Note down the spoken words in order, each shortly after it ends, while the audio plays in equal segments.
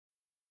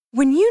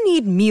When you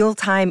need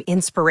mealtime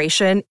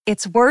inspiration,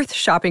 it's worth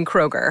shopping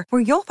Kroger,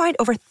 where you'll find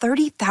over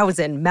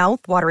 30,000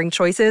 mouth-watering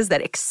choices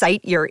that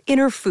excite your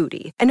inner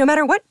foodie. And no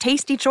matter what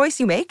tasty choice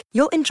you make,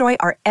 you'll enjoy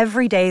our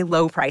everyday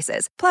low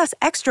prices, plus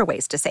extra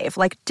ways to save,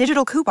 like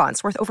digital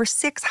coupons worth over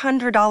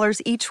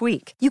 $600 each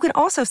week. You can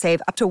also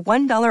save up to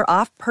 $1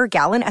 off per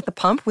gallon at the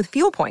pump with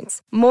fuel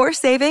points. More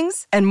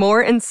savings and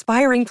more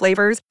inspiring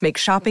flavors make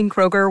shopping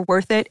Kroger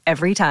worth it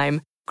every time.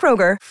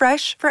 Kroger,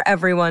 fresh for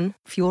everyone.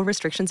 Fuel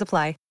restrictions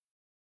apply.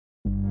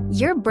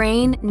 Your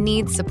brain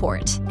needs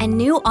support, and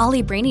new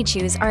Ollie Brainy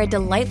Chews are a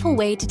delightful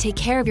way to take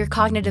care of your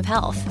cognitive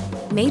health.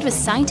 Made with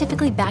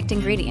scientifically backed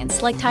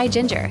ingredients like Thai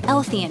ginger,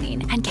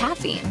 L-theanine, and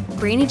caffeine,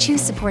 Brainy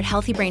Chews support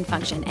healthy brain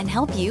function and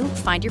help you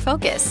find your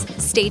focus,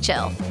 stay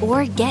chill,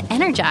 or get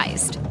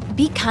energized.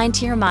 Be kind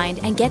to your mind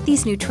and get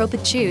these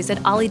nootropic chews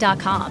at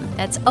ollie.com.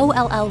 That's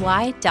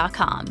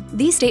OLLY.com.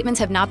 These statements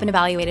have not been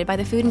evaluated by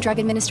the Food and Drug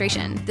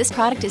Administration. This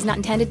product is not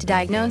intended to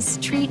diagnose,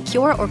 treat,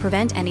 cure, or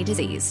prevent any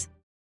disease.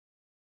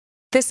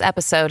 This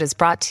episode is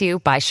brought to you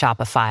by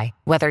Shopify.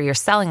 Whether you're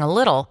selling a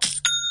little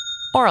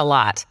or a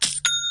lot,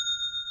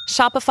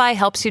 Shopify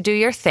helps you do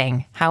your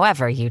thing,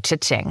 however you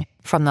cha-ching.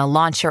 From the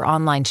launch your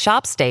online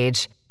shop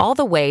stage, all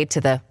the way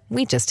to the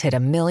we just hit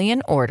 1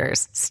 million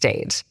orders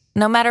stage.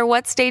 No matter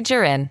what stage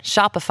you're in,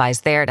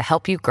 Shopify's there to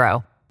help you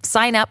grow.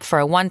 Sign up for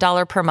a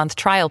 $1 per month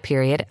trial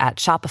period at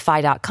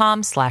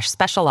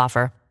shopify.com/special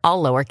offer,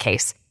 all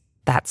lowercase.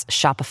 That's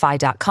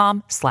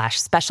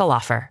shopify.com/special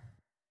offer.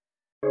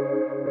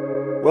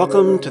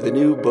 Welcome to the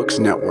New Books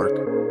Network.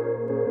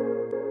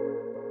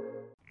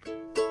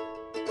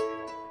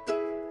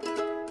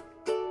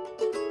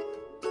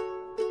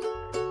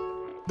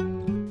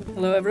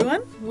 Hello,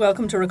 everyone.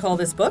 Welcome to Recall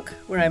This Book,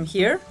 where I'm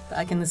here,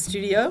 back in the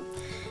studio,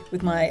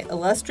 with my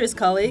illustrious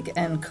colleague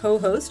and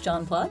co-host,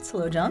 John Plotz.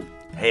 Hello, John.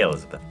 Hey,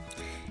 Elizabeth.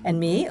 And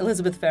me,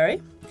 Elizabeth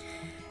Ferry.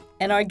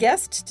 And our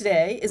guest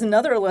today is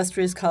another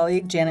illustrious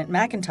colleague, Janet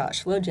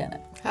McIntosh. Hello,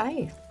 Janet.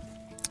 Hi.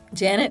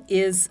 Janet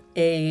is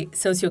a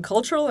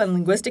sociocultural and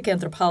linguistic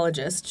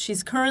anthropologist.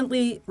 She's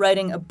currently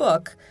writing a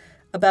book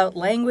about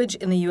language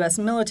in the U.S.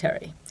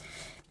 military.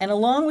 And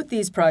along with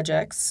this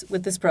project,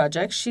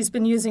 she's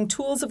been using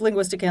tools of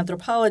linguistic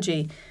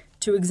anthropology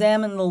to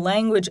examine the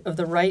language of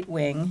the right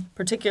wing,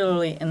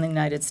 particularly in the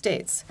United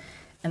States.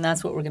 And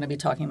that's what we're going to be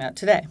talking about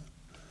today.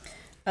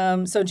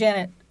 So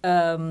Janet,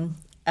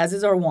 as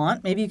is our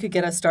wont, maybe you could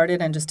get us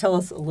started and just tell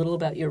us a little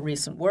about your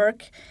recent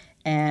work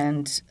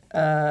and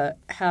how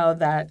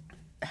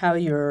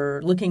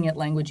you're looking at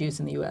language use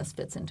in the U.S.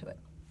 fits into it.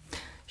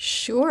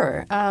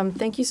 Sure.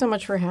 Thank you so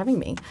much for having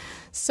me.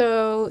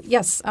 So,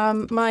 yes,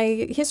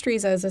 my history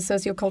is as a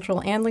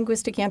sociocultural and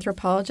linguistic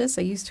anthropologist.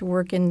 I used to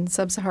work in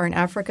sub-Saharan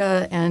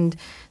Africa and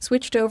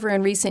switched over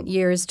in recent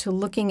years to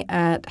looking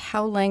at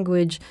how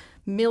language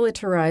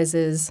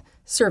militarizes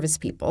service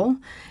people.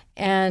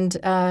 And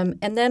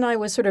then I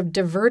was sort of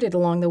diverted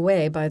along the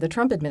way by the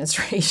Trump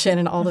administration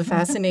and all the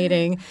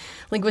fascinating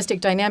linguistic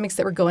dynamics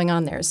that were going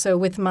on there. So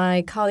with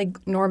my colleague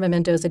Norma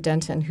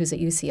Mendoza-Denton, who's at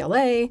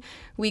UCLA,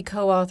 we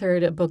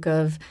co-authored a book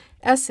of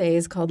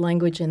essays called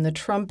Language in the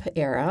Trump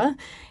Era.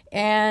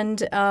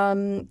 And,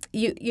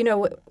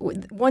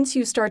 once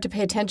you start to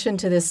pay attention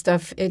to this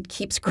stuff, it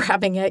keeps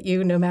grabbing at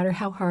you no matter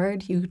how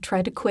hard you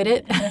try to quit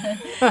it.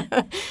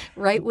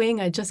 Right wing,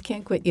 I just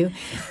can't quit you.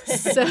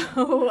 So,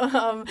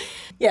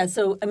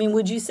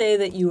 would you say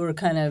that you were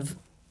kind of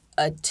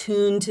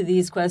attuned to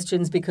these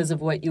questions because of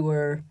what you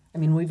were –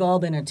 we've all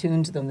been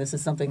attuned to them. This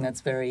is something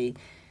that's very,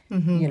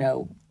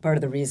 part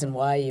of the reason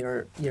why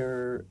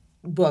your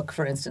book,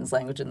 for instance,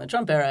 Language in the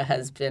Trump Era,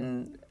 has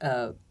been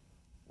a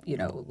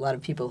lot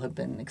of people have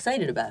been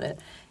excited about it,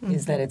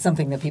 is that it's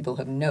something that people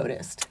have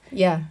noticed.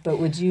 Yeah. But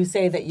would you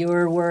say that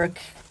your work...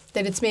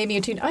 That it's made me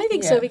attuned? I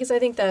think so, because I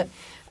think that,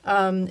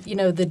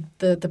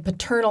 the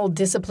paternal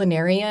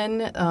disciplinarian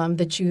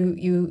that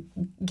you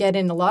get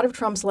in a lot of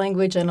Trump's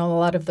language and a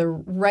lot of the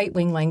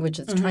right-wing language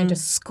that's trying to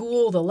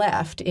school the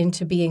left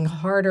into being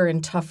harder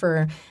and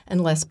tougher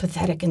and less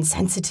pathetic and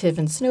sensitive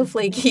and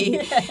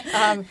snowflakey.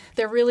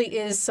 There really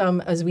is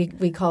some, as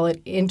we call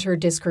it,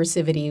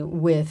 interdiscursivity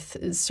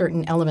with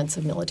certain elements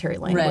of military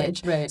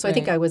language. So I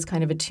think I was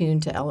kind of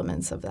attuned to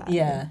elements of that.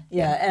 Yeah.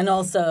 And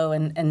also,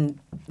 and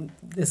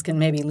this can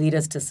maybe lead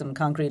us to some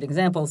concrete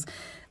examples,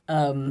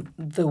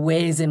 the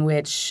ways in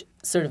which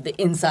sort of the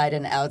inside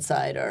and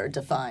outside are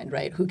defined,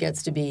 right? Who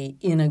gets to be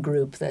in a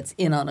group that's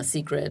in on a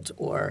secret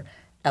or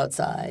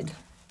outside?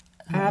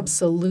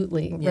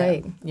 Absolutely,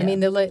 right. Yeah.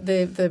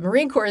 The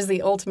Marine Corps is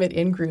the ultimate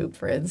in-group,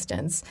 for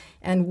instance.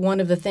 And one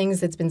of the things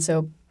that's been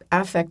so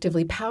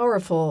affectively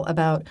powerful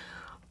about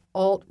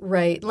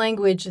alt-right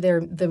language,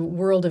 the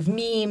world of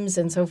memes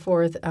and so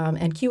forth,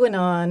 and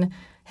QAnon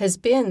has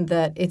been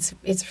that it's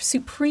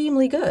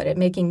supremely good at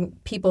making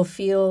people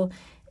feel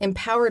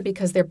empowered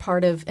because they're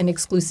part of an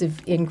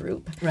exclusive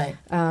in-group. Right.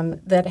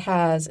 That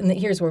has, and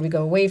here's where we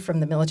go away from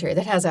the military,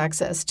 that has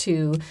access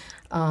to,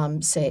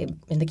 say,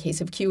 in the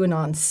case of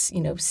QAnon,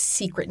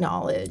 secret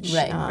knowledge.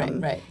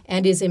 Right.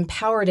 And is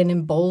empowered and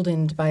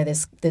emboldened by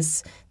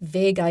this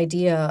vague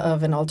idea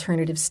of an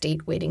alternative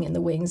state waiting in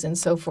the wings and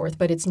so forth.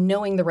 But it's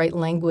knowing the right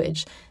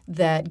language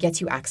that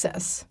gets you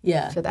access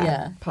to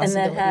that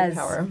possibility of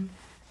power.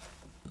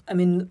 I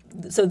mean,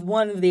 so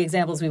one of the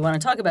examples we want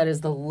to talk about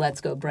is the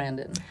Let's Go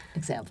Brandon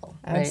example.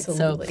 Right?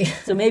 Absolutely.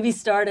 So maybe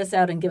start us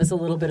out and give us a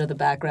little bit of the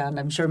background.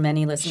 I'm sure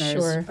many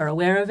listeners are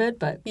aware of it,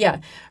 but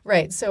yeah,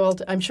 right. So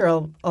I'm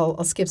sure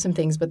I'll skip some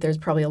things, but there's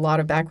probably a lot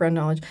of background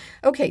knowledge.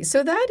 Okay,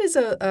 so that is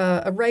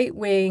a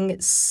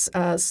right-wing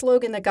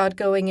slogan that got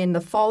going in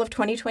the fall of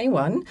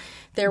 2021.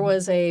 There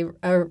was a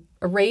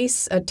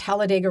race, a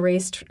Talladega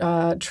race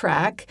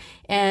track,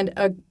 and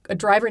a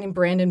driver named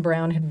Brandon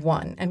Brown had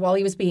won. And while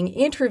he was being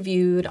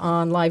interviewed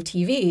on live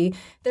TV,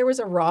 there was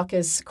a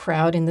raucous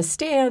crowd in the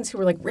stands who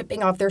were like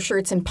ripping off their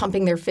shirts and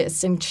pumping their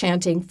fists and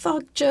chanting,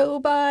 "Fuck Joe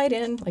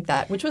Biden," like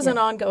that, which was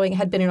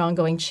had been an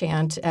ongoing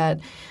chant at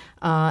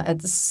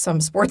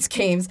some sports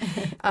games.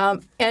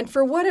 And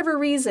for whatever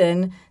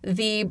reason,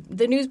 the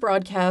news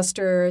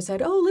broadcaster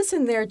said, "Oh,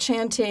 listen, they're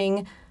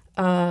chanting,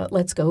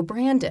 Let's Go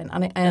Brandon."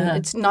 And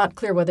it's not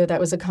clear whether that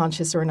was a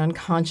conscious or an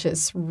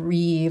unconscious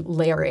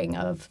re-layering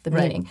of the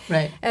meaning.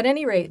 Right. At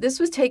any rate, this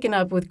was taken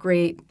up with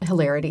great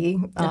hilarity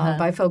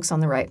by folks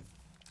on the right.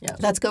 Yeah.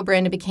 Let's Go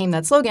Brandon became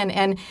that slogan.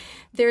 And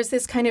there's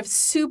this kind of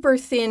super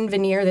thin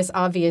veneer, this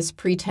obvious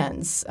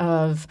pretense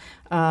of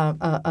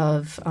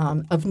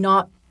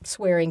not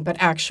swearing, but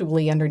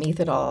actually underneath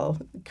it all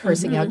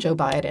cursing out Joe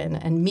Biden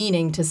and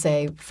meaning to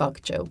say,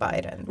 "Fuck Joe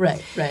Biden."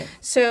 Right.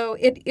 So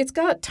it's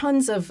got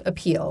tons of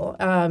appeal.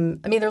 I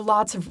mean, there are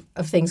lots of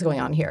things going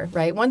on here,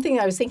 right? One thing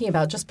I was thinking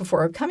about just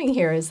before coming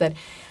here is that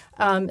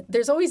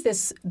there's always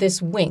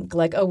this wink,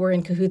 like, oh, we're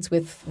in cahoots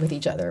with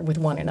each other, with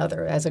one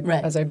another as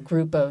a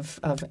group of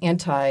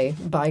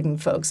anti-Biden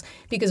folks,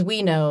 because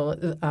we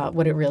know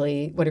what it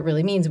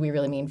really means. We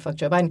really mean fuck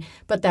Joe Biden.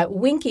 But that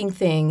winking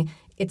thing,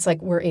 it's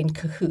like we're in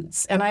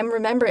cahoots. And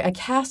I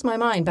cast my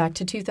mind back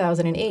to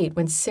 2008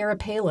 when Sarah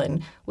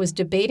Palin was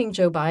debating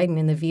Joe Biden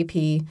in the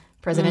VP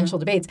presidential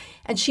debates.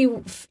 And she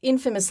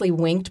infamously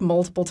winked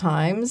multiple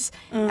times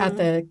at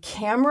the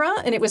camera.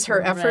 And it was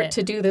her effort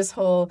to do this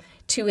whole,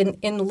 to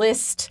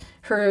enlist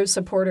her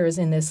supporters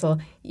in this whole,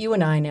 you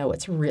and I know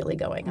what's really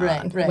going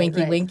on.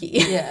 Winky, winky.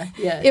 Yeah.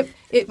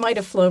 It might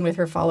have flown with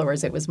her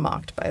followers. It was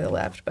mocked by the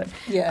left. But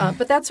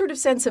but that sort of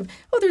sense of,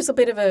 there's a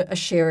bit of a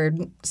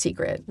shared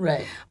secret.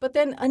 Right. But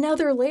then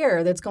another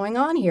layer that's going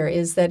on here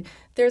is that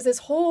there's this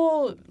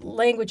whole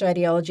language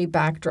ideology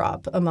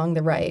backdrop among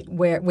the right,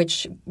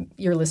 which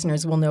your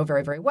listeners will know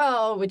very, very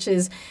well, which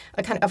is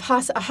a kind of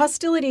a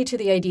hostility to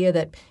the idea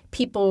that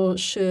people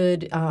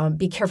should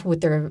be careful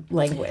with their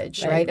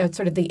language, right?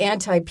 Sort of the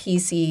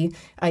anti-PC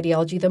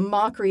ideology, the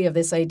mockery of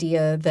this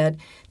idea that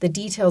the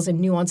details and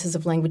nuances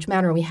of language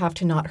matter, and we have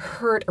to not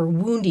hurt or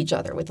wound each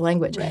other with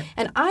language. Right.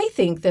 And I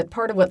think that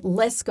part of what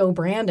Let's Go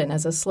Brandon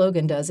as a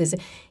slogan does is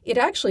it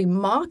actually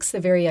mocks the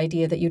very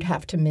idea that you'd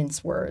have to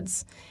mince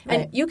words.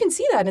 Right. And you can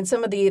see that in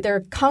some of there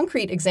are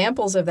concrete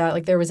examples of that.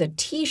 Like there was a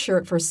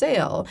T-shirt for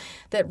sale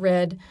that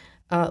read,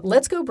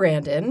 "Let's Go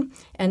Brandon,"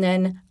 and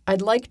then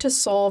 "I'd like to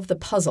solve the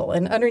puzzle."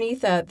 And underneath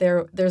that,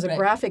 there's a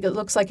graphic. It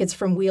looks like it's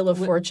from Wheel of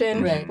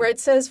Fortune, where it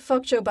says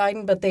 "Fuck Joe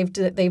Biden," but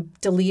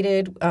they've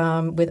deleted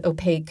with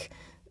opaque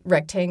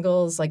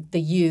rectangles like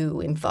the U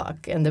in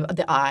fuck and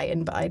the I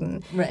in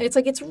Biden. Right. And it's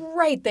like it's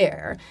right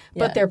there,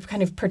 but they're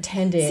kind of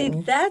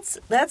pretending. See,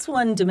 that's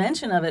one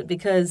dimension of it,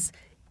 because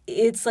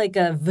it's like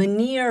a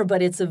veneer,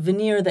 but it's a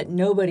veneer that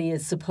nobody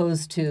is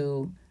supposed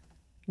to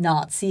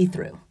not see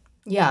through.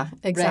 Yeah,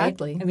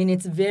 exactly. Right? I mean,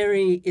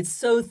 it's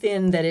so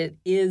thin that it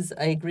is,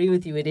 I agree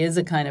with you, it is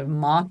a kind of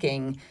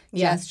mocking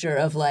gesture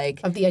of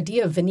the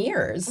idea of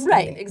veneers.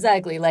 Right,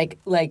 exactly. Like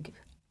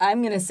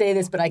I'm going to say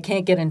this, but I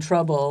can't get in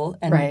trouble.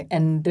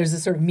 And there's a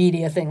sort of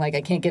media thing, like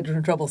I can't get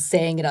in trouble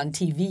saying it on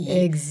TV.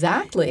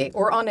 Exactly.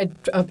 Or on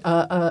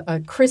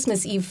a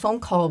Christmas Eve phone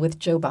call with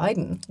Joe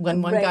Biden,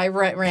 when one guy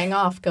rang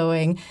off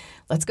going,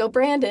 "Let's go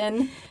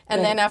Brandon."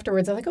 And then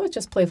afterwards, they're like, "Oh, it's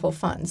just playful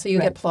fun." So you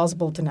get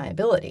plausible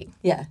deniability.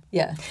 Yeah.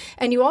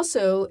 And you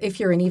also, if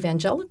you're an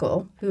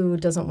evangelical who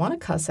doesn't want to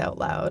cuss out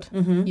loud,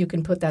 you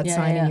can put that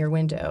sign in your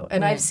window.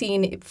 And I've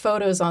seen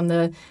photos on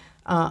the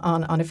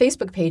on a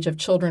Facebook page of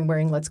children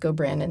wearing "Let's Go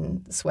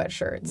Brandon"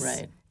 sweatshirts.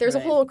 Right. There's a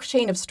whole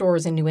chain of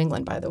stores in New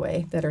England, by the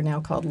way, that are now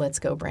called "Let's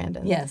Go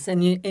Brandon." Yes,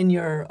 and in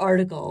your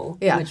article,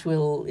 which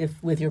we'll, if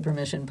with your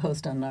permission,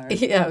 post on our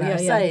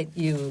site,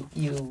 you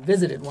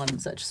visited one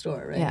such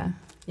store, right?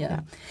 Yeah.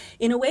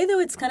 In a way, though,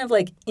 it's kind of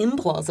like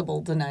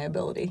implausible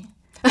deniability.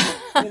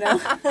 You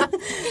know?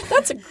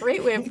 That's a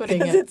great way of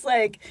putting it.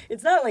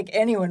 It's not like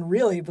anyone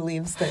really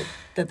believes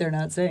that they're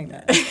not saying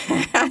that.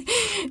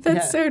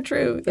 That's so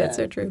true. That's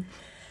so true.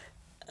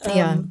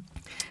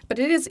 But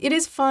it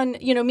is fun.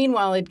 You know,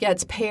 meanwhile, it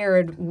gets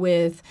paired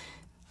with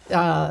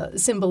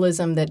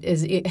symbolism that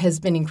it has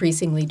been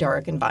increasingly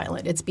dark and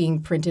violent. It's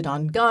being printed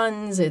on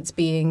guns. It's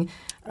being,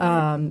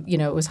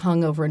 it was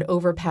hung over an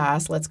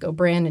overpass. Let's go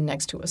Brandon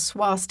next to a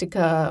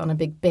swastika on a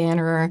big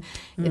banner.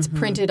 It's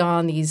printed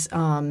on these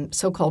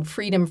so-called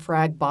freedom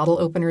flag bottle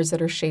openers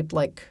that are shaped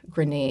like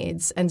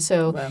grenades. And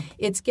so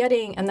it's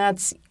getting, and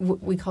that's,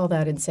 we call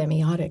that in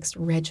semiotics,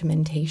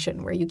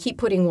 regimentation, where you keep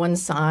putting one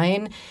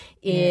sign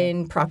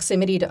in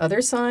proximity to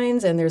other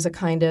signs, and there's a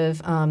kind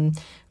of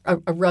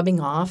a rubbing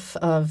off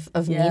of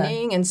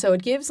meaning. And so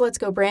it gives Let's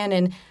Go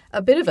Brandon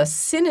a bit of a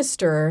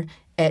sinister,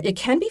 it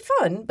can be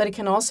fun, but it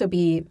can also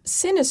be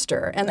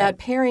sinister. And that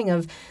pairing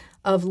of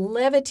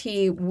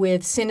levity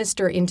with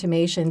sinister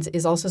intimations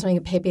is also something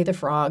that Pepe the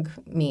Frog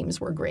memes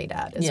were great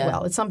at as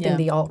well. It's something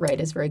the alt-right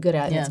is very good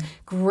at. It's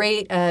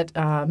great at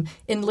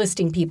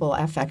enlisting people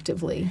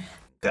affectively.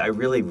 I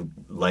really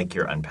like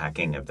your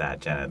unpacking of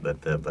that, Janet,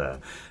 that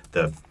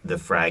the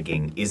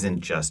fragging isn't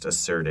just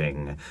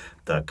asserting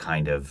the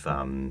kind of,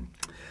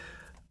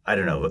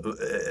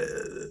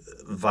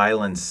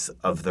 violence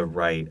of the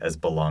right as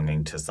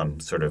belonging to some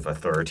sort of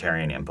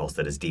authoritarian impulse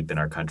that is deep in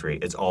our country.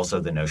 It's also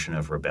the notion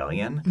of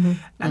rebellion.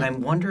 And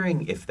I'm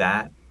wondering if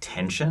that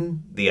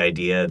tension, the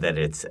idea that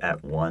it's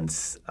at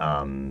once,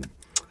 the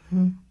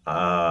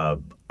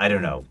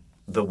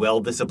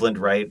well-disciplined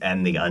right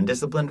and the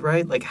undisciplined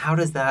right, like how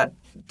does that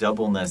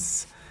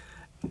doubleness...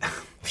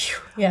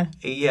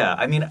 Yeah.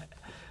 I mean,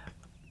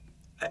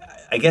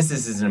 I guess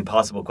this is an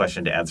impossible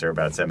question to answer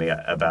about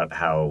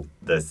how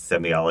the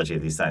semiology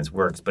of these signs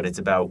works, but it's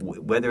about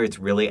whether it's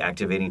really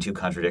activating two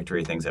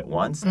contradictory things at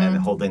once and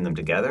holding them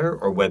together,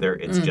 or whether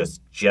it's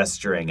just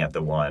gesturing at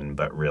the one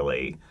but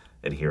really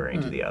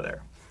adhering to the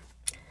other.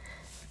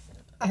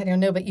 I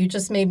don't know, but you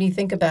just made me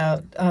think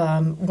about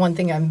one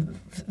thing I'm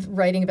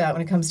writing about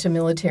when it comes to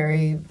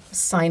military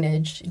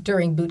signage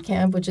during boot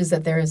camp, which is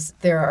that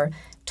there are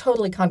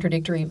totally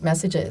contradictory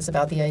messages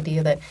about the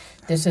idea that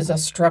this is a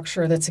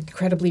structure that's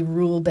incredibly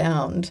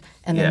rule-bound,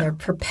 and then there are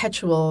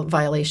perpetual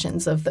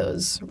violations of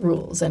those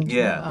rules and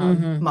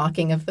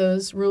mocking of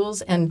those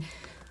rules, and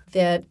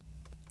that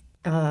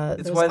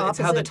it's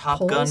how the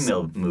Top Gun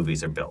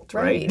movies are built,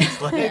 right?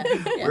 It's like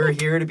we're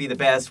here to be the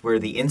best. We're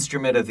the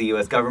instrument of the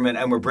U.S. government,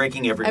 and we're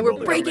breaking every rule. And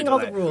we're breaking all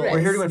the rules. We're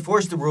here to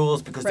enforce the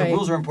rules because the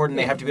rules are important.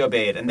 They have to be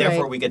obeyed, and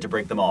therefore we get to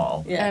break them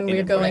all. Yeah. And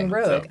we're going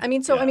rogue.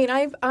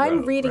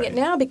 I'm reading it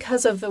now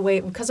because of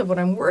what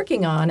I'm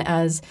working on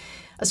as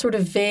a sort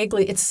of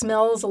vaguely. It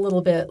smells a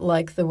little bit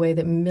like the way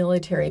that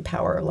military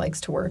power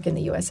likes to work in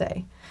the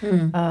USA.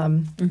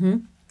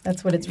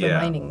 That's what it's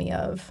reminding me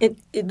of.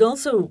 It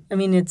also,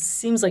 it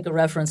seems like a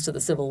reference to the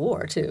Civil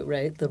War too,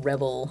 right? They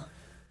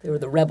were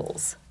the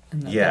rebels.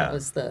 And that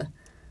was the...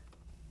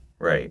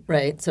 Right.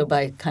 Right. So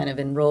by kind of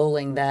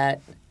enrolling that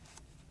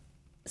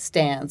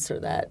stance or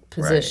that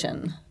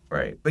position.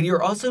 Right. But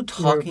you're also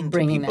talking to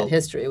bringing people... that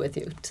history with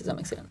you to some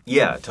extent.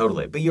 Yeah,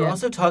 totally. But you're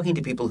also talking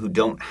to people who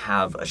don't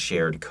have a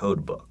shared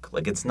code book.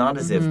 Like it's not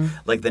as if,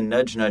 like the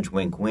nudge, nudge,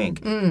 wink, wink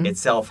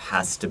itself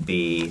has to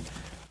be...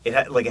 It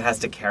has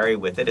to carry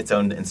with it its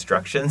own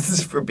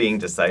instructions for being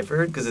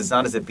deciphered, because it's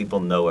not as if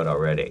people know it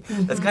already.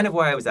 That's kind of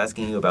why I was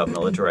asking you about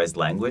militarized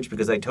language,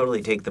 because I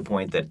totally take the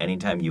point that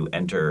anytime you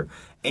enter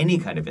any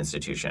kind of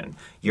institution,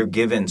 you're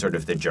given sort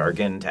of the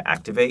jargon to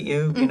activate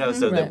you,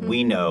 so that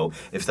we know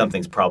if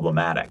something's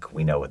problematic,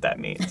 we know what that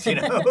means,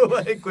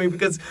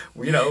 because,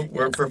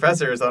 we're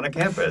professors on a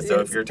campus.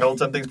 So if you're told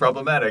something's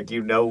problematic,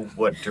 you know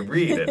what to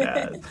read it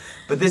as.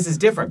 But this is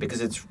different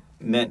because it's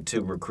meant to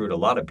recruit a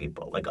lot of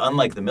people. Like,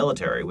 unlike the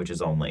military, which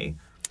is only,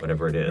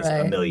 whatever it is,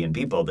 1 million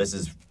people, this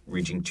is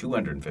reaching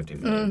 250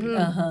 million people.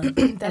 And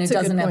it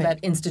doesn't have that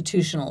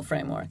institutional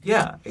framework.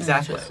 Yeah,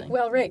 exactly.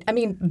 Well, right.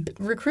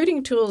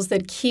 Recruiting tools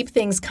that keep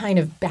things kind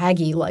of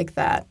baggy like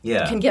that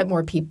can get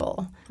more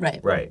people.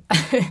 Right.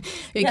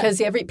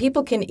 Because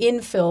people can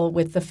infill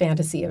with the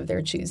fantasy of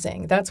their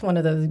choosing. That's one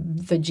of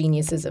the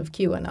geniuses of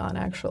QAnon,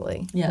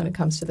 actually, when it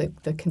comes to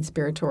the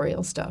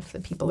conspiratorial stuff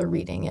that people are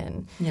reading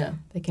in. Yeah.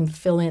 They can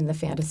fill in the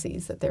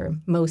fantasies that they're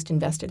most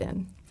invested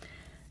in.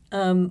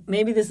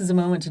 Maybe this is a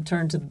moment to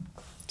turn to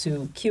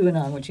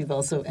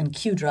QAnon, and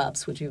Q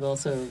drops, which you've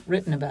also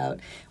written about,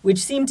 which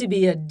seem to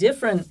be a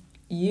different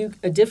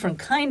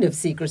kind of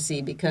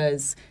secrecy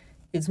because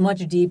it's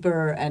much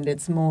deeper and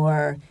it's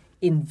more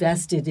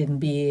invested in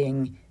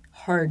being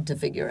hard to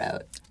figure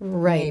out.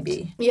 Right.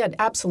 Maybe. Yeah,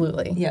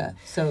 absolutely. Yeah.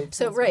 So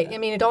right.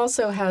 It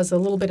also has a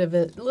little bit of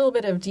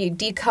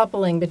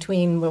decoupling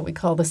between what we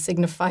call the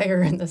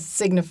signifier and the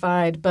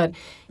signified, but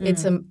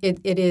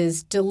it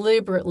is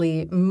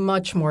deliberately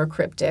much more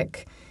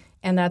cryptic.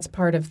 And that's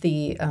part of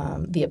the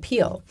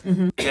appeal.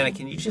 Janet,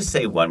 can you just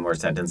say one more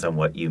sentence on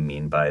what you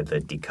mean by the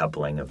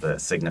decoupling of the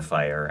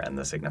signifier and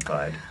the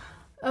signified?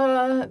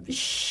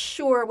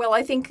 Sure. Well,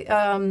 I think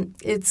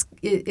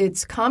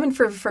it's common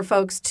for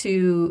folks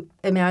to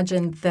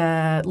imagine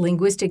that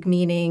linguistic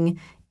meaning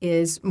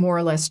is more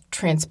or less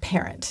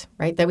transparent,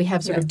 right? That we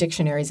have sort of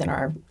dictionaries in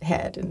our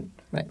head and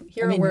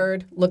hear a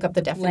word, look up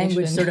the definition.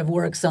 Language sort of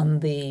works on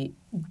the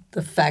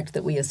the fact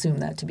that we assume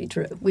that to be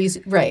true.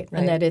 Right,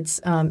 and that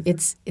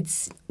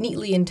it's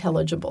neatly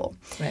intelligible.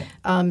 Right.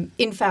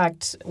 In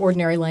fact,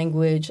 ordinary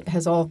language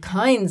has all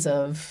kinds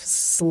of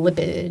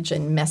slippage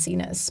and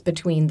messiness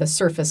between the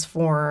surface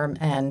form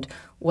and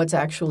what's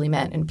actually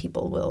meant. And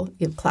people will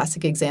give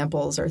classic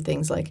examples or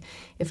things like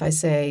if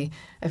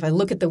I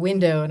look at the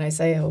window and I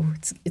say, oh,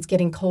 it's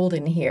getting cold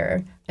in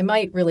here, I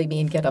might really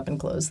mean get up and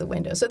close the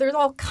window. So there's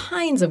all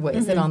kinds of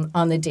ways that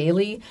on the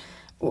daily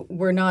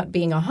we're not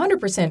being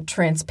 100%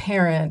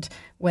 transparent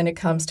when it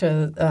comes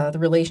to the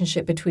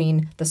relationship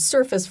between the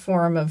surface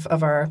form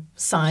of our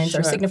signs,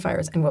 our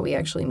signifiers, and what we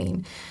actually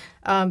mean.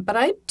 But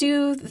I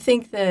do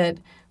think that,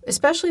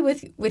 especially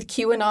with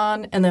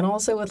QAnon and then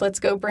also with Let's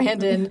Go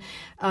Brandon,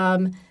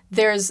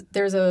 there's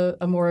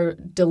a more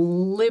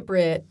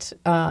deliberate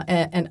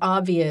and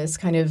obvious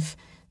kind of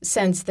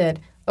sense that,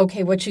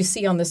 okay, what you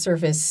see on the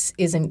surface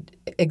isn't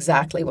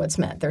exactly what's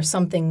meant. There's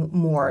something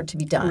more to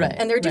be done. Right,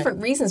 and there are different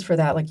reasons for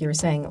that, like you were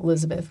saying,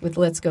 Elizabeth. With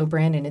Let's Go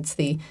Brandon, it's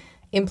the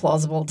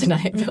implausible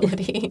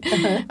deniability.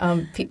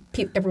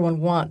 Everyone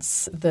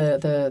wants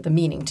the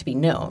meaning to be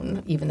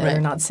known, even though they're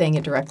not saying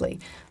it directly.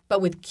 But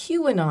with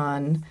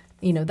QAnon,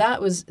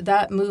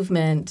 that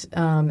movement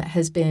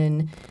has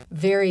been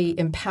very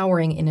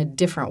empowering in a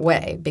different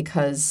way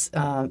because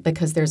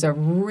there's a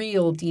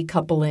real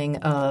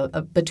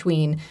decoupling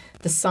between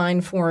the sign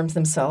forms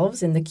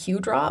themselves in the Q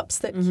drops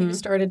that Q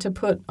started to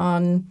put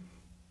on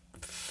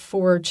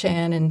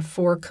 4chan and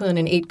 4kun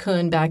and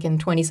 8kun back in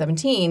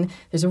 2017.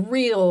 There's a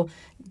real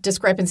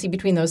discrepancy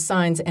between those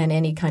signs and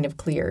any kind of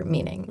clear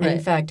meaning. Right. And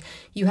in fact,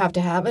 you have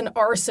to have an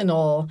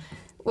arsenal.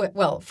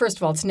 Well, first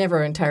of all, it's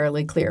never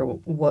entirely clear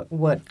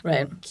what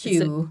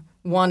Q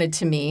wanted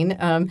to mean,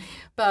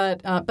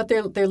 but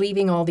they're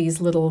leaving all these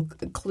little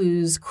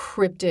clues,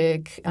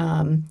 cryptic,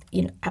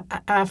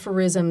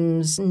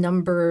 aphorisms,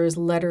 numbers,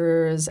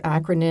 letters,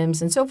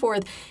 acronyms, and so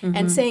forth,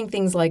 and saying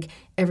things like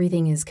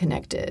everything is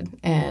connected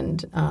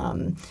and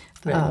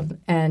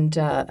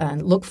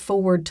look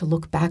forward to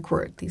look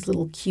backward. These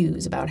little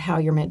cues about how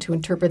you're meant to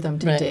interpret them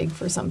to dig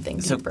for something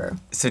deeper.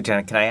 So,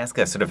 Janet, can I ask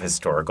a sort of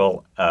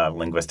historical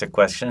linguistic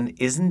question?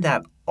 Isn't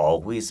that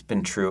always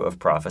been true of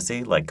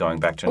prophecy, like going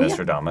back to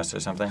Nostradamus or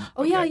something?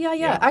 Oh, okay.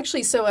 Yeah.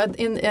 Actually, so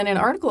in an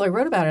article I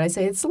wrote about it, I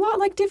say it's a lot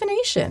like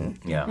divination.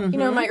 Yeah.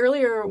 My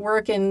earlier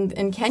work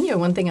in Kenya,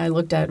 one thing I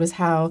looked at was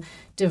how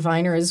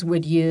diviners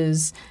would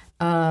use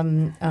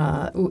modes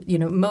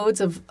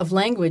of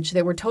language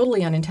that were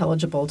totally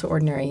unintelligible to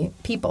ordinary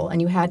people,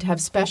 and you had to have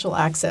special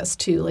access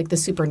to like the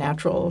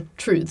supernatural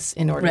truths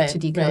in order to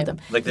decode them.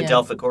 Like the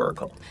Delphic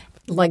Oracle.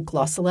 Like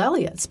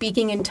glossolalia,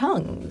 speaking in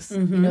tongues.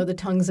 The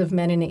tongues of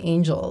men and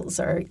angels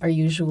are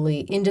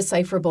usually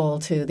indecipherable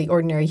to the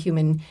ordinary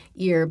human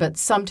ear, but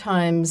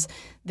sometimes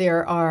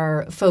there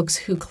are folks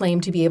who claim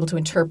to be able to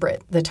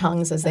interpret the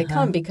tongues as they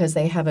come because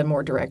they have a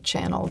more direct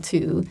channel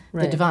to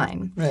the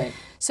divine. Right.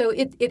 So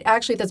it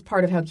actually, that's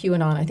part of how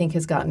QAnon, I think,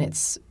 has gotten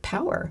its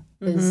power,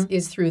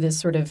 is through this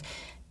sort of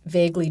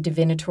vaguely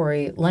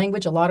divinatory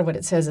language. A lot of what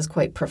it says is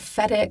quite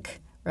prophetic.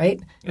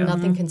 Right? Yeah.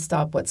 Nothing can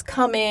stop what's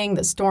coming.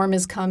 The storm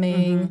is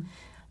coming.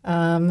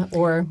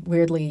 Or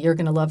weirdly, you're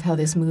going to love how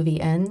this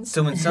movie ends.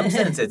 So in some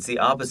sense, it's the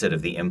opposite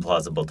of the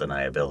implausible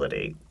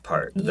deniability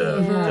part.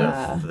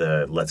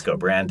 The Let's Go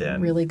Brandon,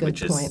 really good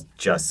which point. Is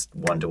just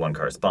one-to-one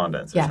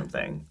correspondence or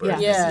something. But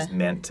this is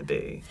meant to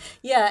be.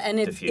 Yeah, and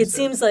it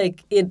seems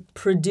like it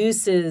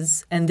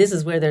produces, and this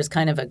is where there's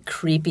kind of a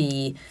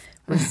creepy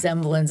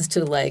resemblance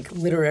to like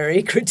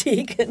literary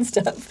critique and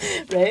stuff,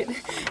 right?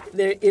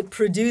 It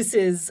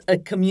produces a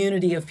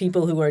community of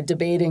people who are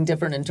debating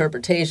different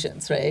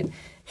interpretations, right?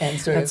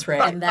 And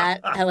and that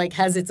like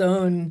has its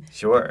own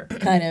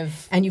kind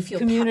of and you feel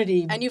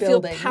community and you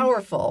building. Feel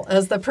powerful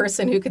as the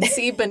person who can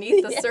see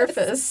beneath the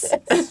surface.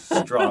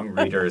 Strong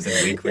readers and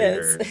weak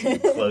readers,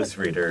 and close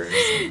readers.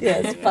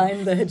 Yes,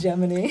 find the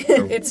hegemony.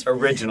 It's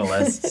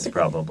originalists,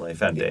 probably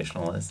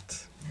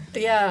foundationalists.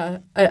 Yeah,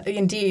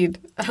 indeed.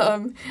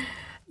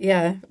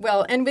 Yeah,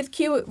 well, and with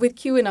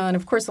QAnon,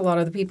 of course, a lot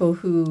of the people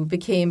who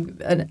became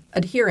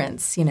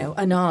adherents,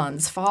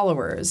 anons,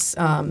 followers,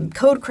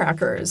 code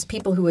crackers,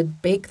 people who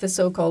would bake the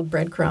so-called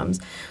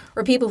breadcrumbs,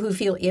 or people who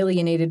feel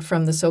alienated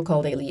from the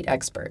so-called elite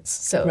experts.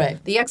 So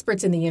the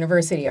experts in the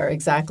university are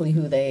exactly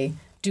who they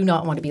do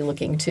not want to be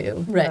looking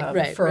to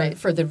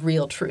for the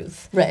real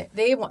truth. Right.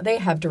 They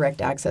have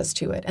direct access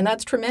to it, and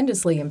that's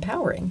tremendously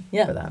empowering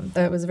for them.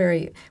 That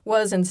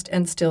was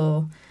and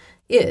still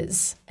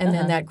is. And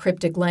then that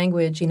cryptic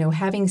language,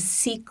 having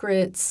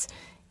secrets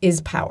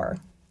is power.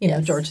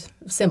 George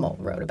Simmel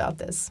wrote about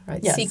this,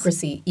 right? Yes.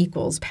 Secrecy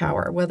equals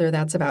power, whether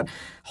that's about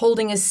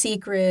holding a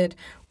secret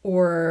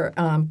or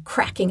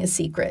cracking a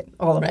secret.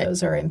 All of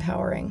those are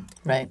empowering.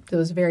 Right. So it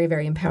was very,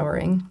 very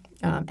empowering.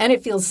 And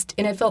it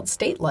felt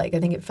state-like. I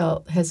think it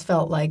has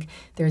felt like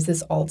there's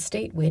this alt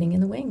state waiting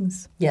in the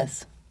wings.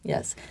 Yes.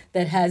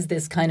 That has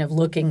this kind of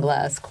looking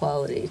glass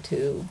quality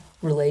to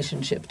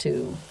relationship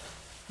to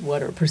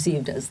what are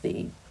perceived as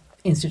the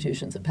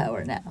institutions of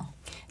power now.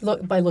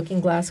 By looking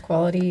glass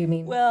quality, you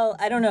mean? Well,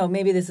 I don't know.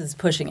 Maybe this is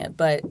pushing it,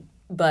 but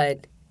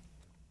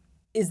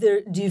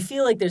do you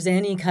feel like there's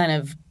any kind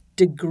of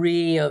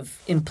degree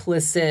of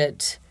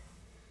implicit,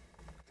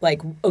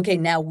 like, okay,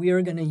 now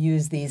we're going to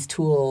use these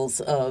tools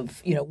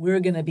of, we're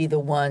going to be the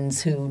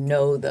ones who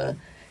know the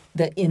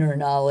inner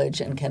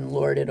knowledge and can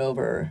lord it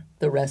over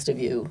the rest of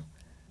you?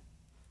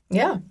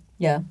 Yeah.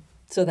 Yeah.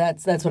 So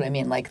that's what I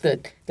mean, like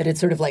that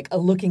it's sort of like a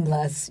looking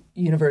glass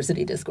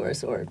university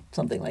discourse or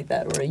something like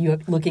that, or a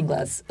looking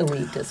glass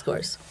elite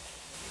discourse.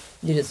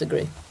 You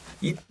disagree?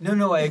 Yeah,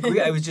 no, I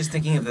agree. I was just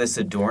thinking of this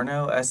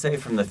Adorno essay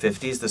from the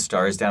 50s, The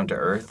Stars Down to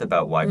Earth,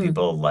 about why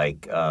people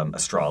like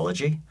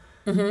astrology.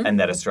 Mm-hmm. And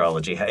that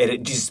astrology,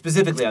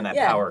 specifically on that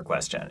power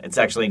question, it's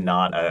actually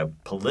not a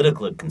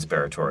political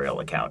conspiratorial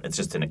account. It's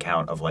just an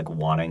account of like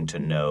wanting to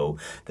know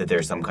that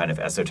there's some kind of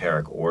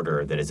esoteric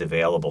order that is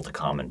available to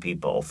common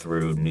people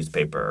through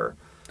newspaper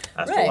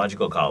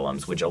astrological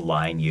columns, which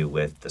align you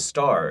with the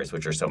stars,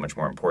 which are so much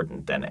more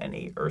important than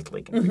any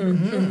earthly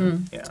configuration. Mm-hmm.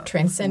 Mm-hmm. Yeah.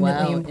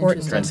 Transcendently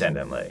important.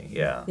 Transcendently,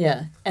 yeah.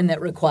 Yeah, and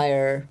that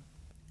require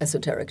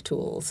esoteric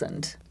tools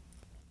and...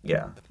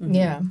 Yeah. Mm-hmm.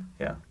 Yeah.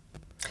 Yeah.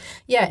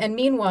 Yeah, and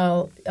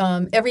meanwhile,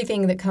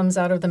 everything that comes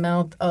out of the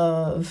mouth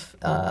of,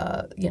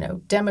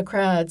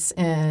 Democrats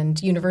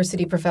and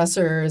university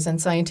professors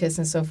and scientists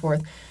and so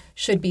forth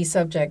should be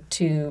subject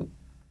to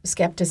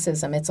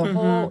skepticism. It's a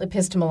whole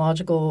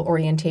epistemological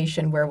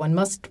orientation where one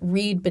must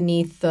read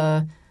beneath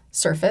the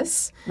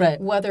surface,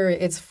 right, whether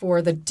it's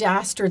for the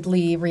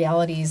dastardly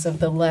realities of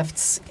the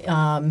left's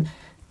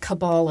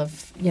cabal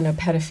of,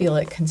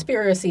 pedophilic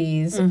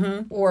conspiracies,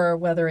 or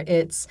whether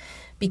it's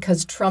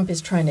because Trump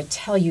is trying to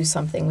tell you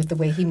something with the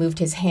way he moved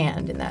his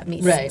hand in that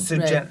meeting. Right. So,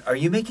 Jen, are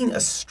you making a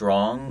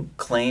strong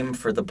claim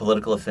for the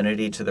political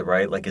affinity to the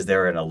right? Like, is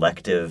there an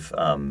elective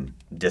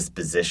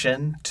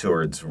disposition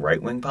towards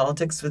right-wing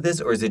politics for this?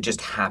 Or does it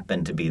just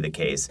happen to be the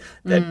case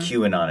that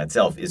QAnon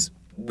itself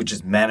which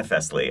is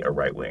manifestly a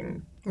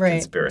right-wing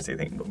conspiracy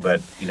thing?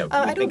 But, can we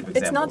think of examples?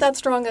 It's not that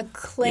strong a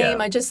claim.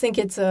 Yeah. I just think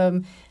it's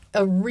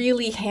a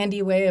really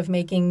handy way of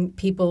making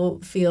people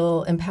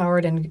feel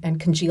empowered and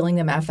congealing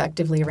them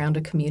affectively around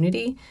a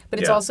community. But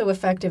it's also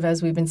effective,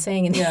 as we've been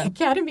saying in the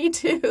academy,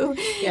 too,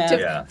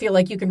 to feel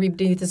like you can read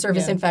beneath the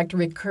surface. In fact,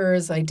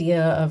 Ricoeur's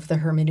idea of the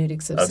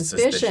hermeneutics of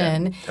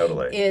suspicion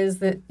is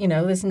that,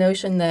 this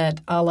notion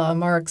that a la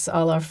Marx,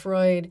 a la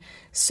Freud,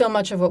 so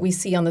much of what we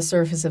see on the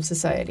surface of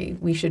society,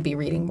 we should be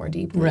reading more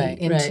deeply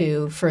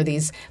into for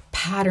these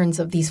patterns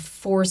of these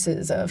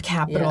forces of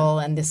capital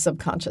and the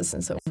subconscious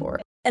and so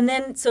forth. And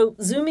then, so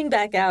zooming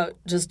back out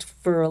just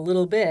for a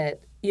little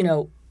bit,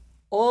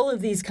 all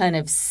of these kind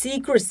of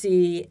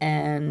secrecy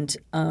and,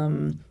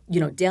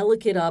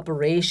 delicate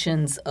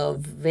operations of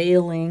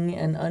veiling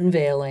and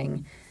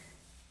unveiling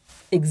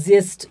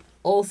exist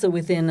also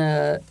within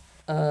a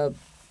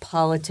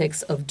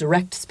politics of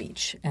direct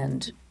speech.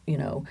 And,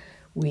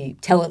 we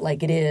tell it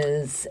like it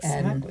is.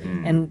 Exactly.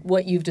 And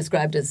what you've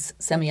described as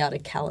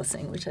semiotic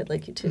callousing, which I'd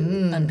like you to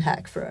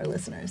unpack for our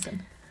listeners.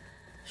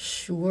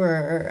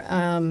 Sure.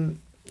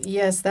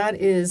 Yes, that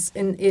is,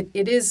 and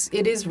it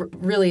is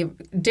really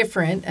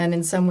different, and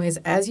in some ways,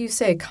 as you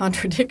say,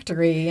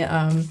 contradictory.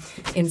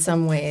 In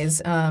some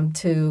ways,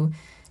 to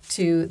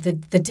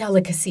the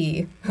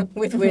delicacy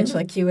with which,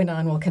 like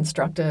QAnon will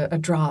construct a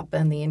drop,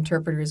 and the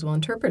interpreters will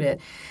interpret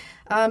it.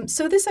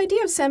 So this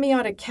idea of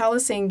semiotic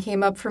callousing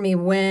came up for me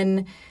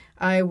when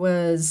I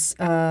was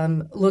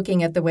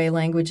looking at the way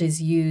language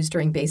is used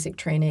during basic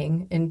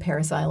training in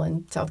Parris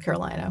Island, South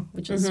Carolina,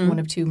 which is one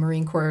of 2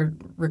 Marine Corps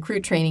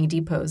recruit training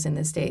depots in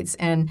the States.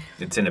 And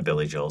it's in a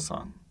Billy Joel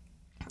song.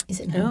 Is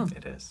it now?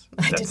 It is.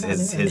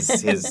 That's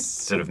his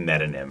sort of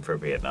metonym for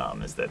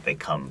Vietnam is that they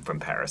come from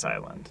Parris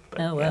Island.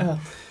 But,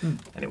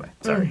 Anyway,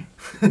 sorry.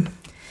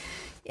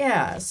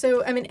 Yeah.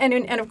 So, I mean,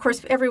 and of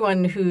course,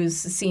 everyone who's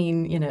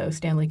seen,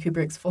 Stanley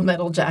Kubrick's Full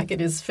Metal Jacket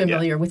is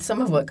familiar with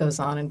some of what goes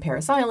on in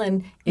Parris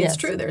Island. It's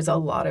true. There's a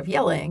lot of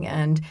yelling.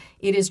 And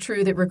it is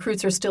true that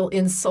recruits are still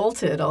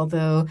insulted,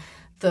 although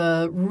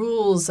the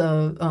rules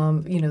of,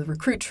 the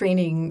recruit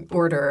training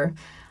order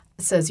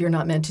says you're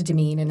not meant to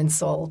demean and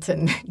insult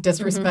and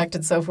disrespect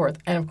and so forth.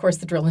 And of course,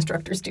 the drill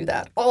instructors do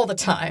that all the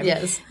time.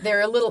 Yes, they're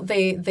a little.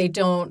 They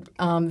don't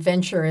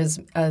venture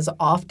as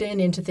often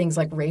into things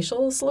like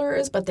racial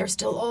slurs, but there's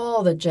still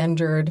all the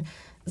gendered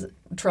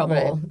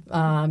trouble.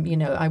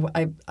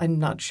 Right. I'm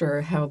not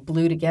sure how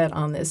blue to get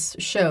on this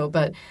show,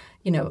 but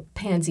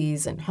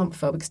pansies and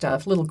homophobic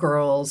stuff, little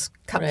girls,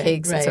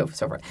 cupcakes, and so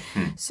forth.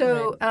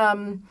 So.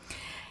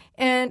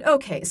 And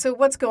okay, so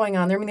what's going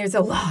on there? I mean, there's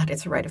a lot.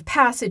 It's a rite of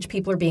passage.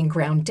 People are being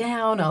ground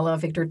down, a la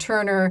Victor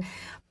Turner.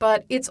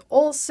 But it's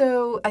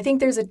also, I think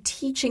there's a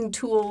teaching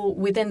tool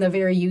within the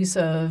very use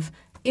of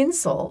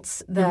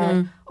insults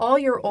that all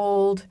your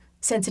old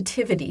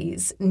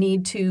sensitivities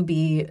need to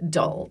be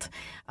dulled,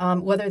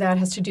 whether that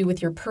has to do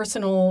with your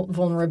personal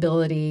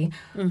vulnerability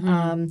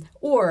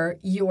or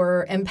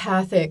your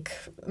empathic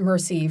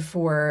mercy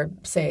for,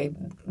 say,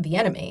 the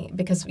enemy.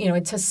 Because,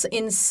 it's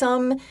in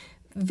some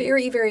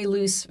very, very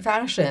loose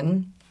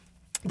fashion,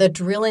 the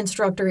drill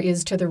instructor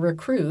is to the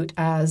recruit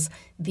as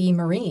the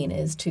Marine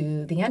is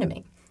to the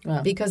enemy.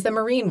 Wow. Because the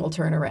Marine will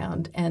turn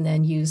around and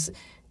then use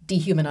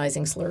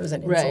dehumanizing slurs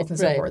and insults and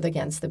so forth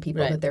against the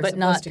people that they're but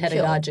supposed to kill. But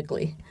not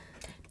pedagogically.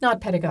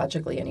 Not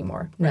pedagogically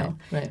anymore. No.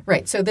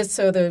 Right. So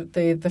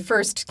the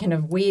first kind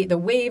of the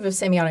wave of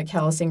semiotic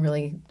callousing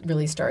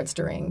really starts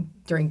during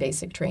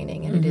basic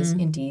training, and it is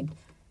indeed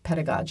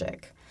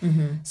pedagogic.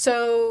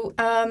 So so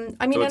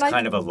it's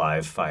kind of a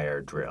live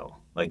fire drill.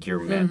 Like you're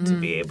meant to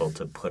be able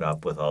to put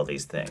up with all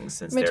these things,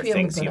 since there are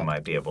things you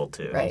might be able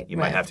to, you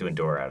might have to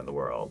endure out in the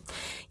world.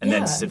 And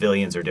then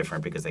civilians are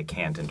different because they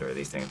can't endure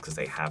these things because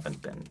they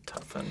haven't been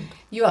toughened.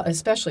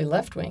 Especially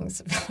left-wing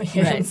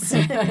civilians,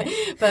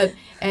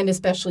 and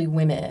especially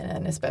women,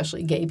 and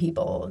especially gay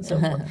people and so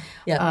forth,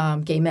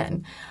 gay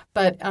men.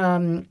 But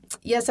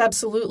yes,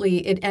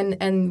 absolutely.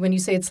 And when you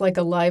say it's like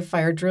a live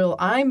fire drill,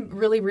 I'm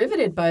really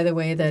riveted by the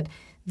way that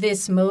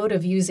this mode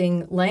of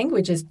using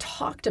language is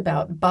talked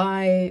about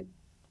by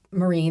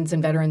Marines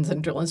and veterans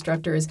and drill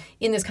instructors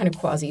in this kind of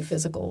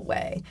quasi-physical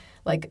way.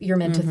 Like you're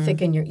meant to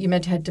thicken you're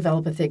meant to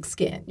develop a thick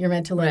skin. You're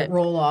meant to let it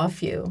roll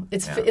off you.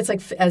 It's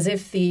like as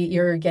if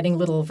you're getting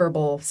little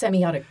verbal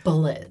semiotic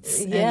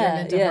bullets. And you're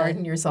meant to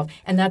harden yourself.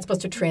 And that's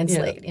supposed to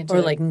translate into...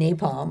 Or like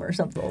napalm or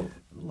something.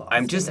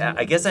 I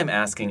guess I'm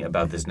asking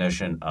about this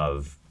notion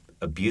of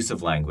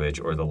abusive language,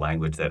 or the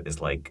language that is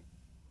like,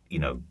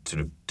 sort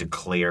of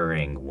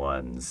declaring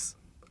one's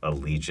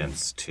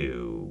allegiance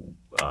to,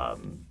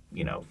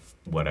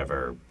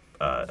 whatever,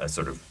 a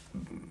sort of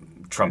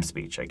Trump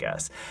speech, I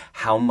guess.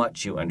 How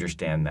much you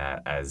understand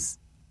that as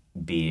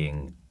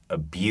being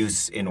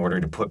abuse in order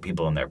to put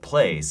people in their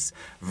place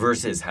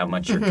versus how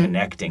much you're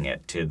connecting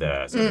it to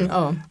the sort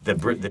of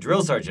the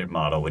drill sergeant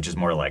model, which is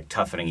more like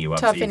toughening you up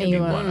so you can be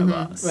one of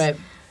us. Right.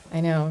 I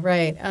know,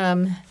 right.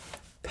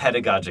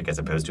 Pedagogic as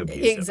opposed to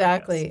abusive.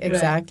 Exactly.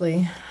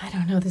 I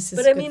don't know. This is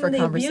good for conversation. But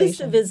the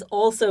abusive is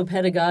also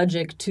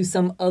pedagogic to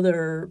some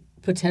other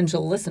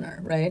potential listener,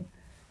 right?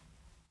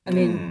 I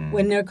mean,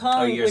 when they're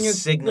calling, when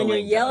you're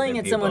yelling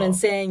at someone and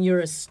saying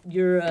you're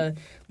a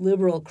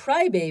liberal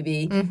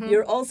crybaby,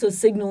 you're also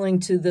signaling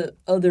to the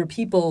other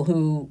people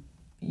who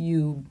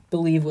you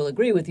believe will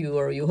agree with you,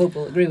 or you hope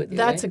will agree with you.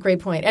 That's a great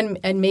point.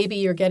 And maybe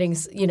you're getting,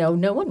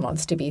 no one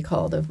wants to be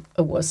called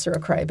a wuss or a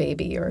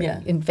crybaby or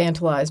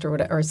infantilized or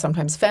whatever, or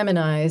sometimes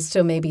feminized.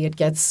 So maybe it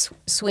gets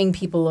swing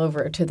people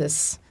over to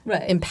this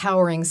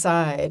empowering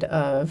side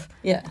of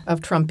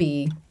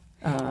Trumpy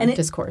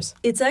discourse.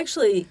 It's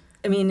actually,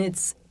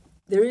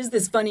 there is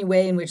this funny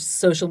way in which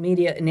social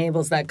media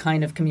enables that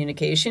kind of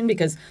communication,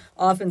 because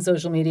often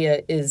social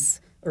media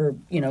is, or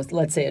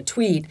let's say a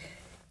tweet,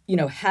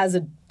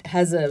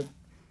 has a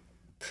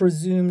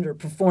presumed or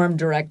performed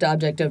direct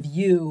object of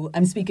you.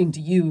 I'm speaking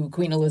to you,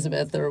 Queen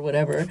Elizabeth, or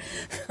whatever.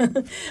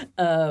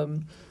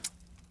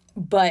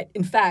 But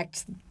in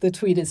fact, the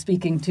tweet is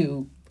speaking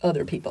to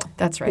other people.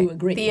 That's right. Who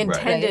agree. The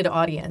intended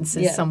audience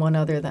is someone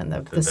other than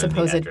the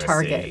supposed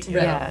target.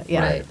 Yeah,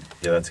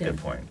 that's a good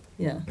point.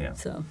 Yeah.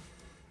 So.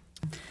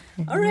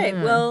 All right.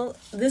 Well,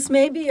 this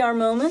may be our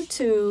moment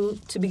to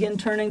begin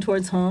turning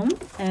towards home.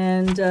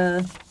 And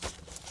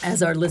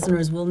as our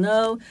listeners will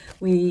know,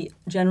 we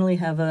generally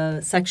have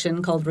a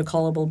section called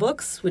Recallable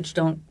Books, which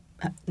don't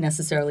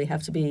necessarily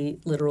have to be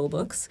literal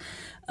books.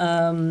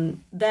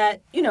 That,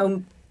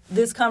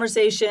 this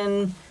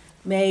conversation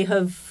may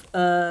have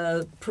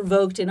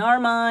provoked in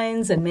our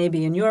minds and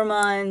maybe in your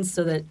minds,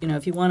 so that,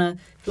 if you want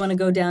to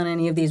go down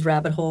any of these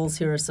rabbit holes,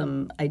 here are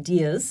some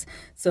ideas.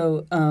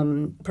 So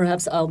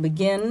perhaps I'll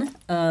begin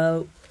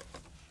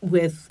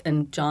with,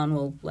 and John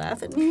will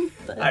laugh at me.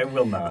 But, I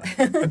will not.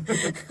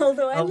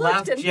 Although I'll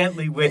laugh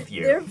gently with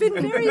you. There have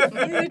been very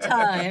few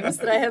times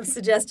that I have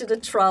suggested a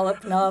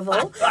Trollope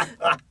novel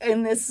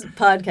in this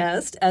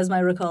podcast as my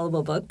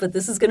recallable book, but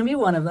this is going to be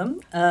one of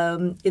them.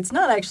 It's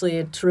not actually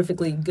a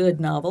terrifically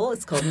good novel.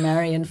 It's called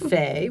Marion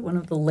Fay, one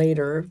of the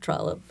later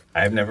Trollope.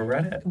 I've never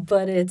read it.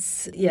 But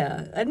it's,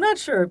 I'm not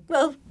sure.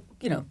 Well,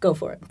 go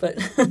for it.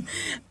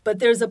 But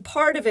there's a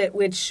part of it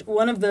which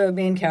one of the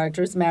main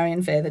characters,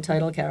 Marion Fay, the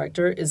title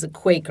character, is a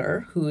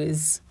Quaker who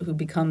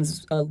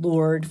becomes a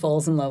lord,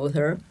 falls in love with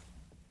her.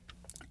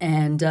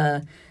 And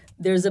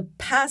there's a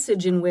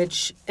passage in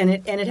which, and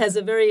it has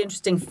a very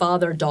interesting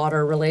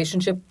father-daughter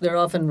relationship. They're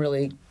often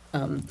really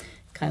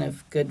kind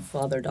of good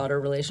father-daughter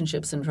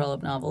relationships in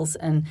Trollope novels.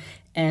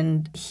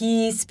 And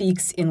he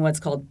speaks in what's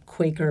called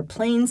Quaker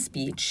plain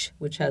speech,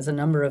 which has a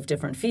number of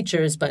different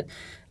features, but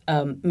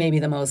maybe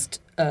the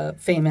most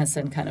famous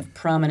and kind of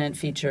prominent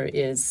feature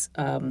is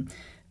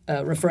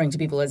referring to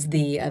people as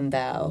thee and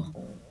thou,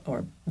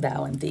 or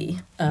thou and thee.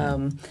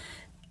 The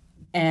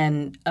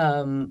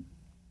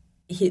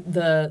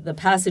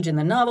passage in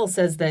the novel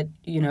says that,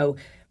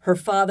 her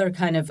father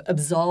kind of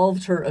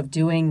absolved her of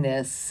doing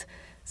this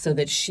so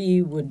that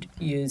she would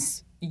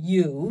use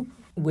you,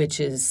 which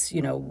is,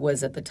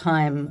 was at the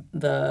time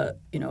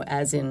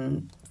as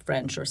in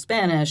French or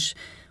Spanish,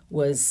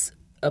 was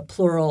a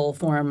plural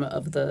form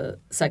of the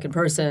second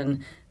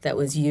person that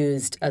was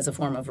used as a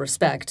form of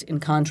respect, in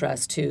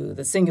contrast to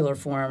the singular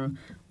form,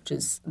 which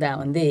is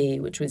thou and thee,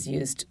 which was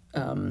used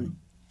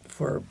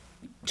for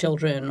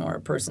children or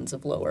persons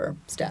of lower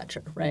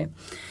stature, right?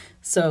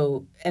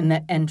 So,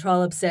 and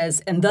Trollope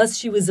says, and thus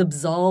she was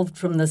absolved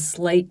from the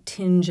slight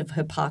tinge of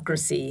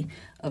hypocrisy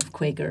of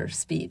Quaker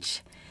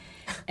speech.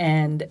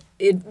 And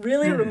it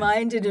really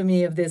reminded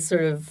me of this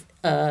sort of,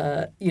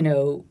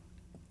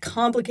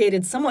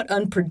 complicated, somewhat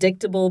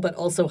unpredictable, but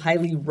also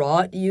highly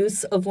wrought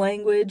use of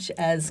language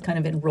as kind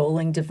of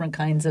enrolling different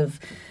kinds of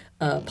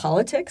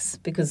politics,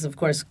 because, of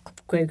course,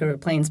 Quaker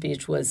plain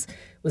speech was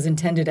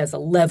intended as a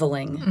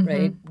leveling,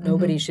 right?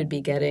 Nobody should be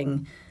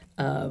getting,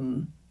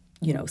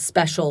 a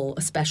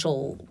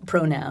special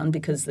pronoun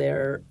because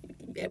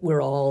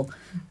we're all,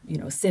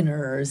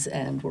 sinners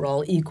and we're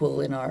all equal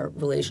in our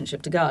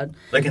relationship to God.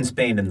 Like in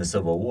Spain in the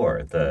Civil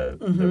War, the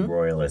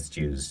royalists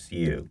use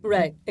you.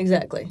 Right,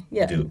 exactly.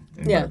 Yeah. Do.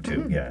 Yeah.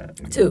 To, yeah.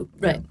 To,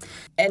 right.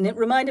 And it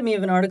reminded me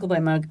of an article by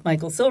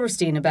Michael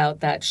Silverstein about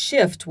that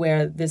shift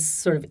where this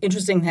sort of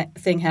interesting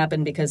thing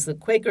happened because the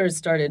Quakers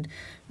started,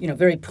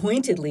 very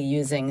pointedly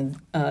using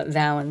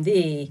thou and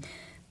thee,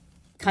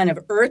 kind of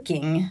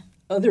irking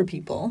other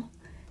people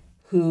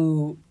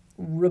who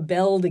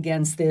rebelled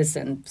against this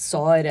and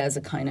saw it as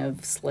a kind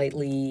of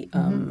slightly,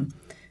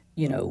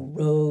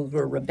 rogue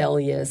or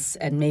rebellious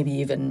and maybe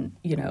even,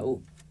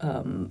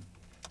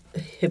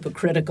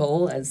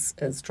 hypocritical,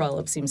 as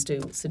Trollope seems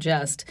to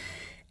suggest.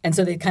 And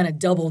so they kind of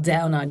doubled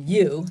down on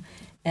you.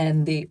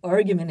 And the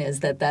argument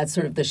is that that's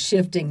sort of the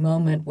shifting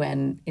moment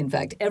when, in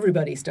fact,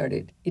 everybody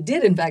it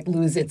did, in fact,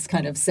 lose its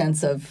kind of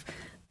sense of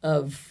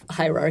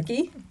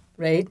hierarchy,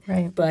 right?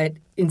 Right. But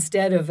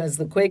instead of, as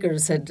the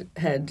Quakers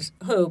had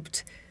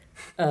hoped,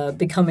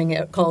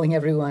 calling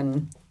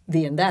everyone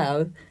thee and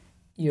thou,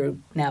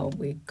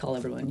 we call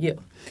everyone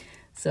you.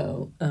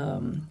 So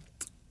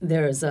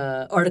there's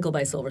an article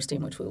by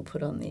Silverstein which we'll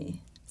put on the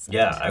site.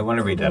 Yeah, I want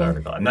to read that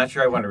article. I'm not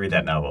sure I want to read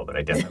that novel, but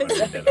I definitely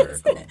want to read that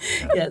article.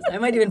 Yeah. Yes, I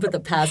might even put the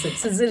passage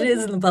since it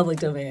is in the public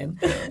domain.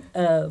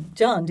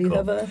 John, do you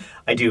have a?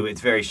 I do.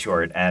 It's very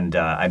short, and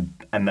I'm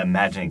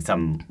imagining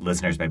some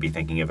listeners might be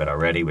thinking of it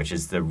already, which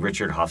is the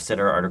Richard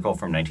Hofstadter article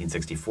from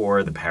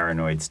 1964, The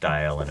Paranoid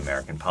Style in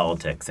American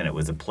Politics, and it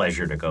was a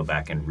pleasure to go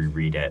back and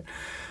reread it.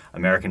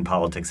 American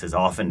politics has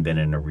often been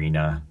an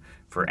arena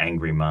for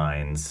angry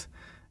minds.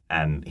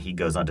 And he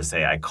goes on to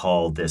say, I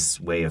call this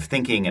way of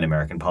thinking in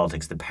American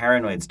politics the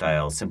paranoid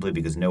style simply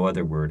because no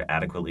other word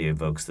adequately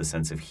evokes the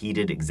sense of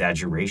heated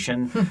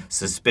exaggeration,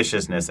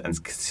 suspiciousness, and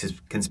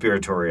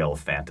conspiratorial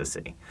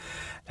fantasy.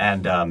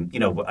 And,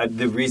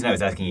 the reason I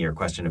was asking you your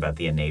question about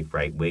the innate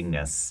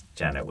right-wingness,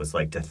 Janet, was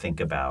like to think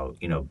about,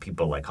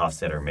 people like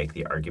Hofstadter make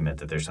the argument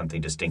that there's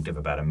something distinctive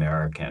about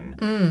American,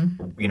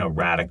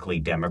 radically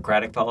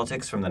democratic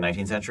politics from the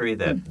 19th century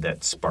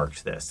that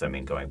sparked this. I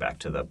mean, going back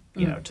to the,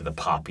 to the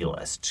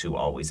populists who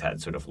always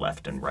had sort of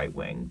left and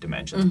right-wing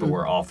dimensions, but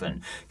were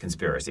often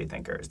conspiracy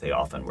thinkers. They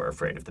often were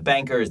afraid of the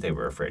bankers. They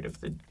were afraid of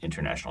the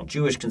international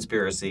Jewish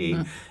conspiracy.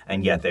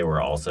 And yet they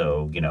were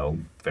also,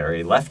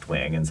 very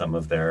left-wing in some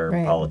of their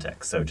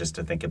politics. So just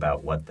to think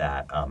about what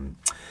that,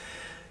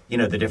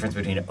 the difference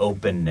between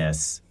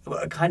openness,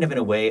 kind of in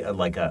a way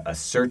like a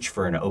search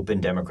for an open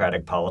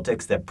democratic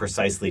politics that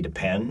precisely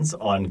depends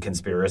on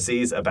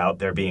conspiracies about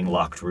there being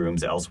locked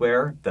rooms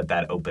elsewhere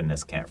that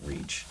openness can't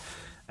reach.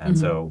 And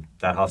so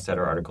that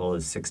Hofstadter article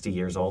is 60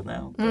 years old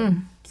now,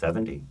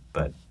 70,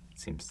 but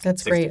seems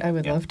That's 60. great. I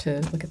would love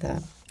to look at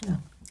that. Yeah.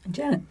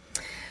 Janet.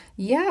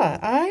 Yeah,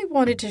 I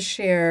wanted to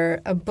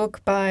share a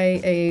book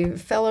by a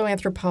fellow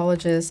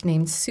anthropologist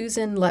named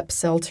Susan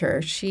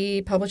Lepp-Selter.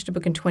 She published a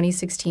book in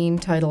 2016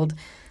 titled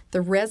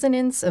The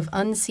Resonance of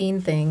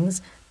Unseen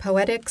Things,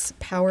 Poetics,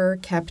 Power,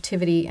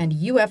 Captivity, and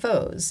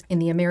UFOs in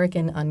the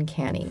American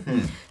Uncanny.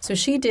 So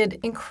she did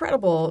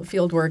incredible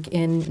fieldwork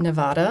in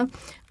Nevada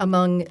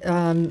among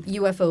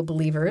UFO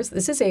believers.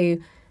 This is a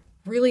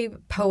really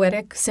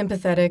poetic,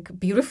 sympathetic,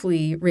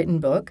 beautifully written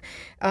book.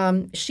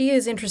 She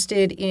is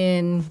interested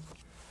in...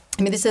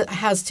 this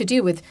has to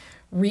do with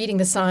reading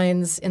the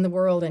signs in the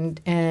world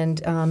and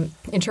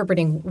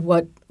interpreting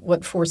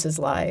what forces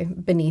lie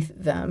beneath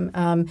them.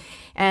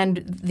 And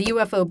the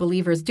UFO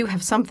believers do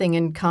have something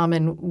in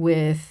common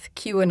with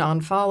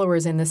QAnon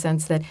followers in the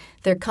sense that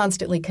they're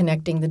constantly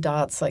connecting the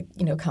dots, like,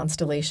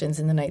 constellations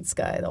in the night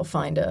sky. They'll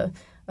find a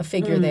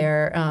figure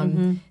there.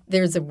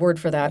 There's a word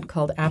for that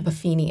called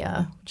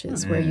apophenia, which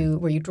is where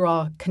you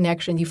draw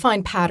connections. You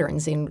find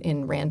patterns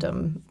in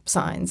random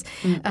signs.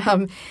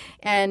 And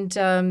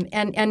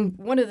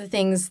one of the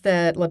things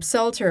that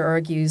Lepp-Selter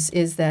argues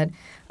is that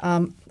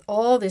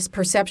all this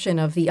perception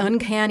of the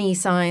uncanny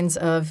signs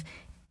of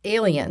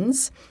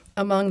aliens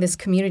among this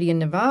community in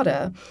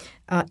Nevada,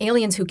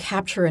 aliens who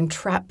capture and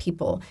trap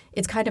people,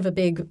 it's kind of a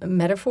big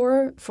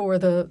metaphor for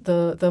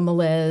the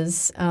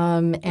malaise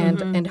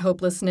and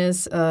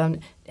hopelessness,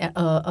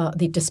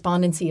 the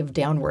despondency of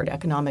downward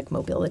economic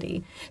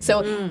mobility.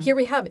 So here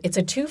we have, it's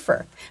a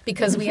twofer,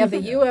 because we have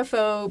the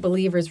UFO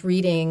believers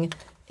reading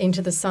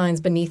into the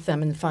signs beneath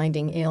them and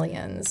finding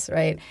aliens,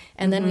 right?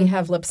 And then we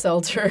have Lip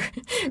Seltzer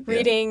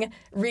reading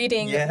what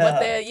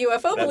the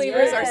UFO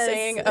believers are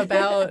saying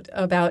about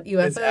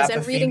UFOs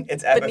and reading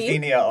it's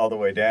apophenia all the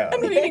way down.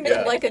 And reading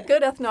like a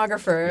good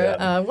ethnographer,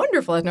 a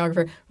wonderful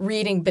ethnographer,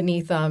 reading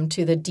beneath them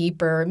to the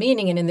deeper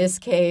meaning. And in this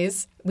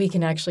case, we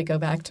can actually go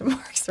back to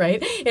Marx, right?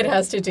 It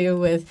has to do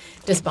with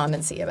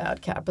despondency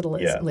about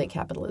capitalism, late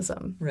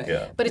capitalism. Right.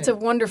 Yeah. But it's a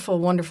wonderful,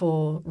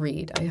 wonderful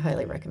read. I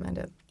highly recommend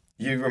it.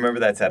 You remember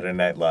that Saturday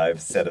Night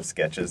Live set of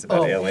sketches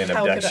about alien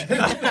abduction?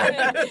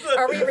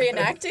 Are we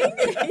reenacting?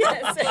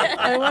 Yes.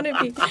 I want to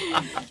be.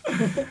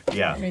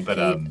 Yeah, but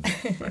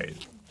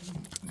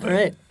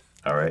right.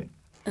 All right.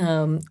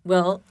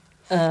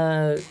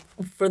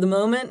 For the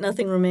moment,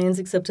 nothing remains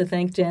except to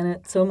thank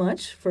Janet so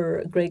much for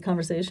a great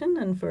conversation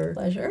and for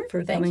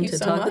coming to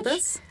talk with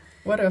us.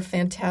 What a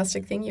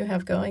fantastic thing you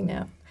have going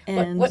now.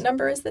 And what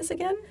number is this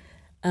again?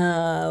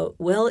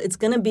 It's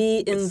going to be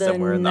in the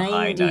somewhere in the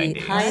high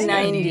 90s. High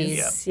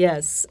 90s,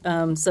 yes.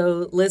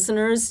 So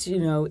listeners,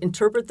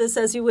 interpret this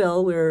as you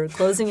will. We're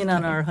closing in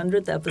on our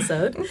 100th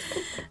episode.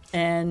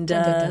 And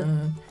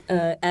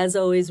as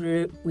always,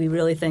 we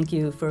really thank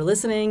you for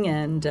listening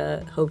and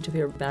hope to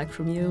hear back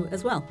from you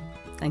as well.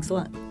 Thanks a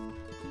lot.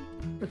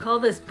 Recall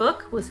This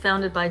Book was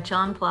founded by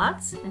John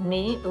Platz and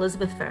me,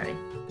 Elizabeth Ferry.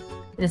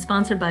 It is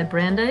sponsored by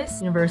Brandeis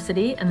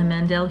University and the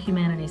Mandel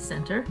Humanities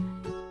Center.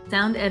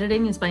 Sound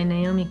editing is by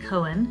Naomi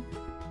Cohen.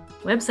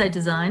 Website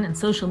design and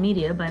social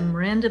media by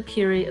Miranda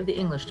Peary of the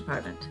English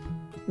Department.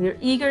 We are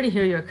eager to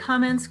hear your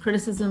comments,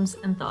 criticisms,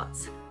 and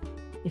thoughts.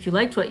 If you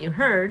liked what you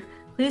heard,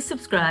 please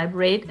subscribe,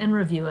 rate, and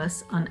review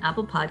us on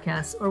Apple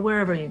Podcasts or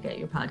wherever you get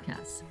your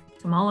podcasts.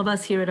 From all of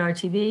us here at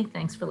RTV,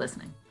 thanks for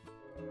listening.